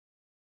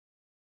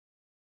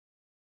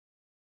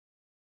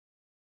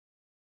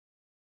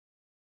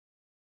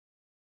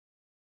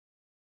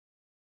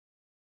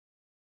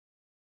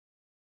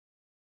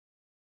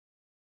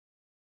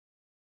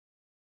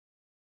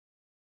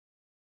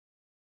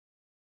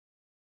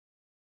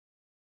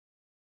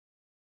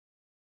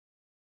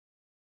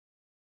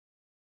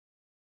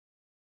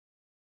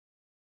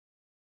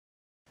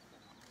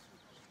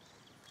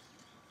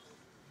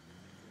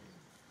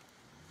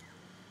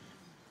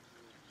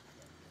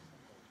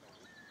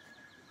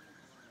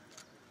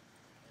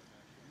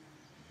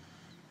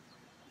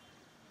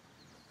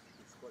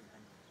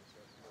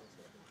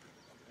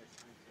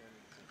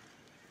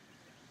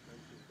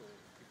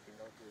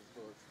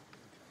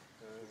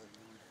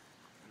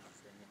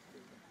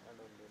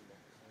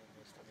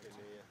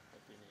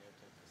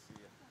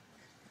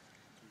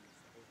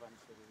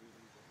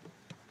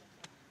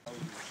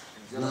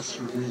Just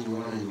remain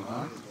where you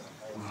are.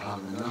 We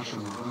have the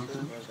national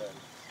anthem, the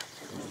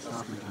East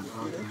African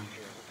anthem,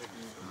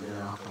 and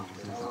thereafter we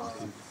take our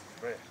seats.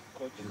 Then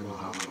we'll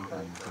have an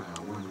opening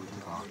prayer when we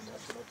take our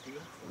seats.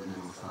 And then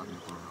we'll start the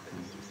program.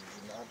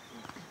 Thank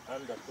you.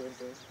 Under 20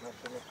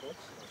 national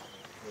coach,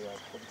 we are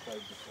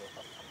qualified before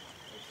half.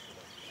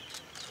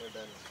 Well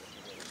done.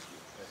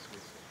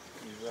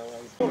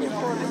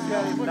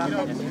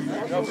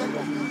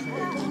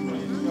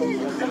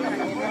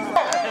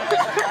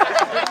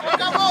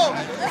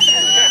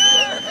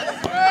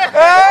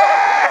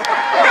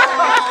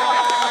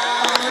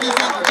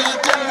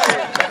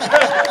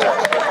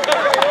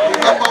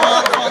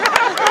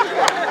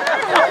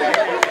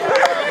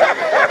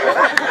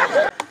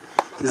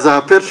 This is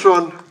our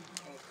patron.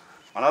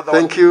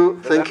 Thank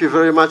you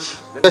very much.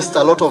 Invest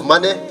a lot of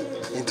money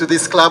into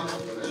this club,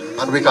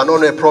 and we can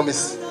only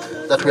promise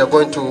that we are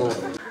going to.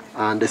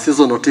 And the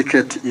seasonal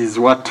ticket is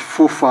what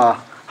FUFA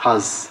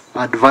has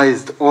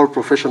advised all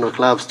professional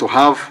clubs to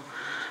have.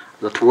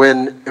 That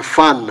when a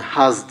fan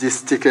has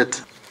this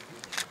ticket,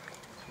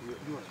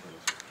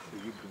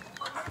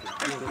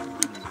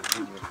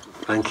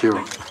 thank you.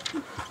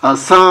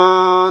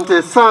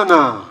 Asante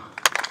sana.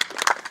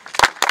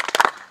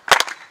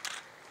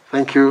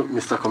 Thank you,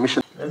 Mr.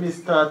 Commissioner. Let me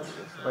start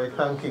by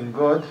thanking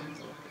God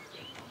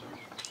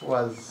who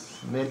has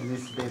made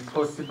this day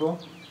possible.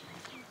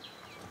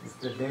 It's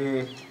the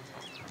day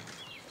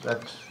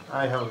that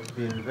I have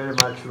been very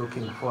much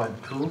looking forward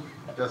to,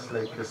 just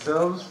like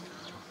yourselves.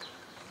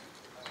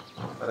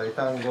 But I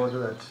thank God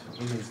that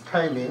in His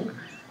timing,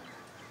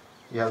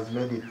 He has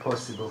made it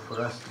possible for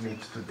us to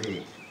meet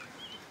today.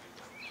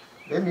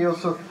 Let me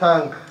also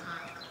thank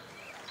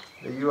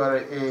the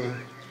URA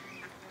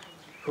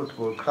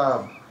Football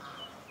Club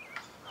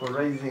for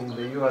raising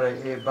the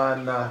URA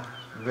banner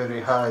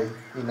very high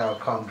in our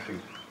country.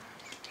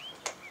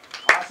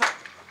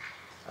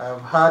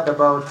 I've heard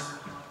about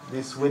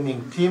this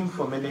winning team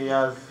for many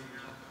years,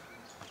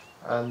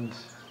 and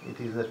it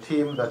is a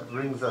team that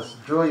brings us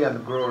joy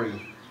and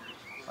glory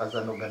as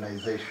an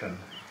organization.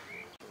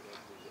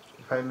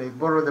 If I may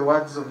borrow the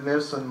words of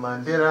Nelson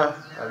Mandela,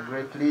 a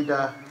great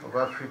leader of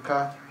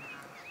Africa,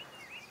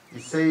 he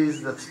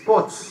says that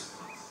sports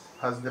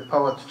has the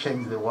power to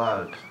change the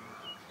world.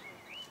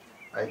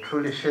 I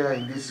truly share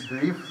in this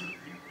belief.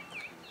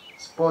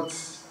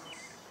 Sports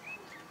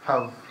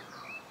have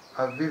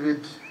a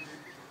vivid,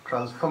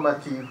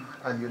 transformative,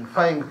 and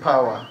unifying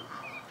power.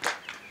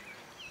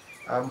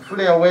 I'm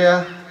fully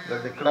aware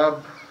that the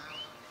club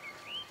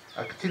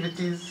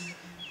activities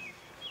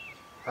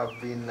have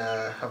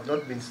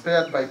not been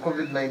spared by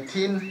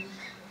COVID-19,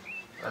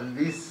 and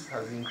this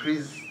has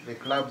increased the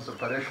club's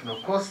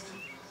operational cost.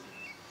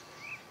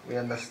 We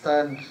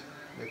understand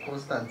the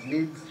constant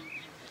need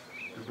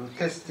to do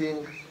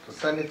testing, to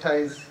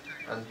sanitize,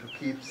 and to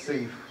keep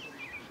safe.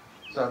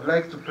 So I'd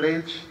like to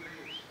pledge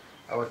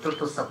our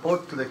total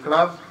support to the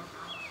club,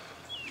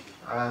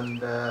 and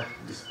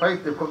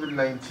despite the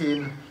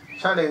COVID-19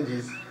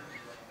 challenges,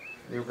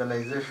 the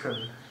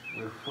organization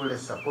will fully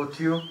support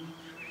you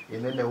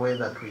in any way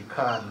that we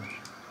can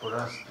for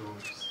us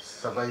to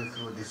survive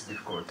through this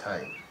difficult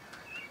time.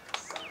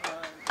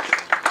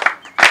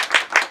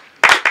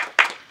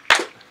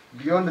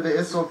 Beyond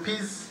the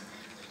SOPs,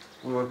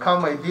 we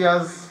welcome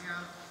ideas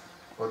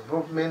for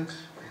development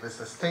of a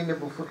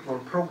sustainable football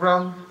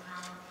program,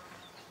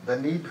 the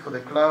need for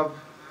the club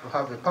to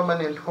have a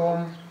permanent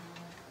home,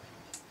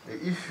 the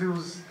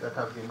issues that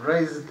have been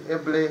raised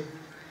ably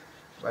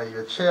by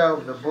your chair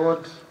of the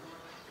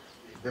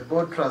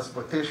board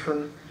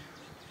transportation,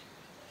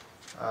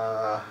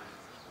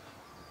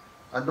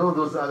 and all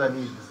those other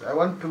needs. I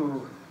want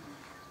to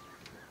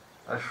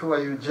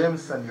assure you,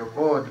 James, and your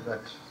board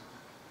that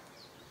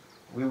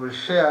we will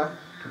share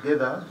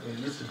together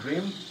in this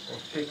dream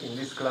of taking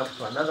this club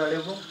to another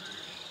level,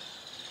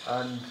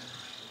 and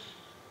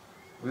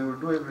we will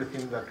do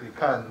everything that we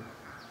can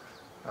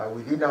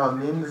within our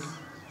means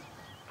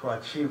to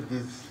achieve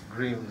these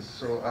dreams.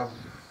 So I've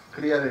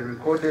clearly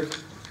recorded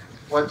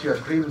what your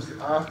dreams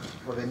are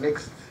for the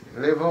next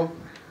level,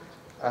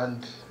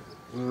 and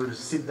we will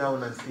sit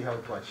down and see how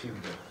to achieve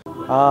them.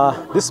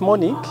 This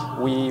morning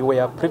we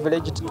were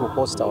privileged to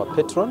host our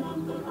patron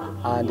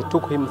and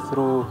took him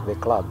through the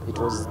club. It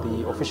was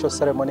the official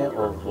ceremony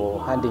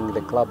of handing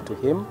the club to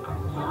him.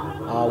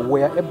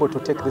 We are able to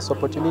take this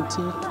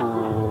opportunity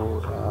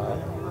to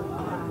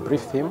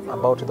brief him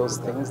about those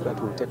things that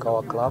will take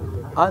our club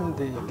and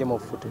the game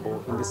of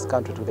football in this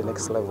country to the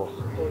next level.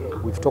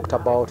 We've talked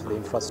about the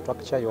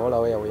infrastructure. You're all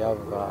aware we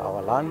have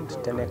our land,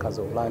 10 acres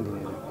of land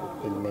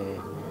in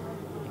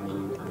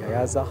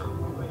Gayaza,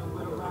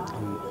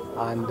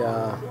 and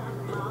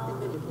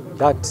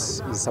that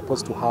is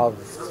supposed to have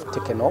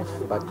taken off,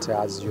 but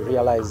as you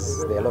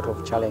realize, there are a lot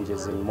of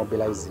challenges in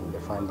mobilizing the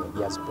funding.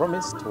 He has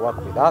promised to work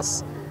with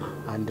us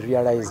and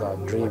realize our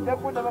dream.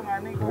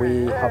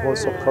 We have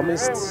also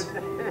promised,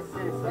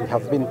 we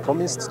have been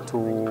promised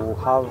to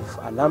have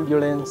an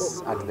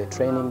ambulance at the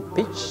training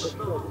pitch.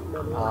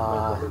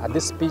 At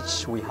this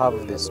pitch, we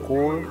have the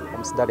school.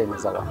 Amsterdam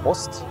is our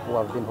host, who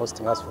have been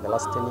hosting us for the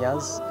last 10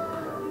 years.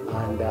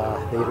 And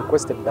they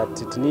requested that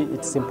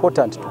it's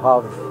important to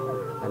have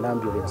an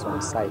ambulance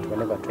on site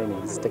whenever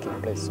training is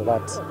taking place, so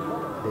that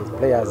the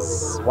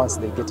players, once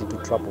they get into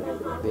trouble,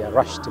 they are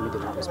rushed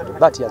immediately to hospital.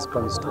 That he has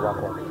promised to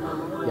work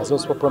on. He has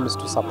also promised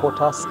to support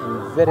us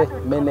in very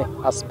many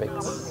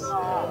aspects.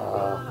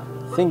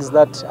 Things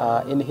that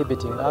are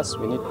inhibiting us,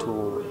 we need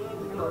to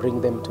bring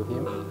them to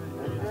him.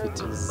 If it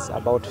is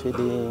about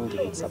feeding, if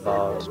it's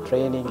about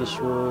training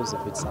issues,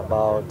 if it's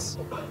about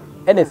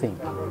anything,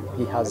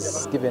 he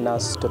has given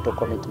us total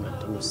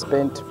commitment. We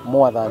spent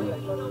more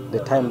than the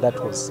time that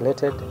was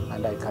slated,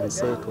 and I can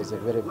say it was a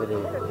very, very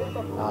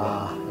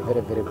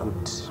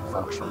good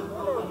function.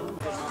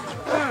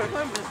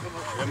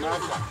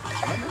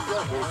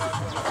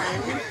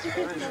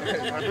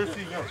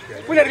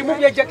 Will I remove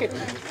your jacket?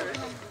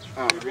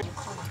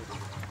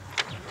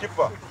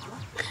 Keeper,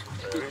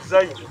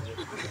 resign.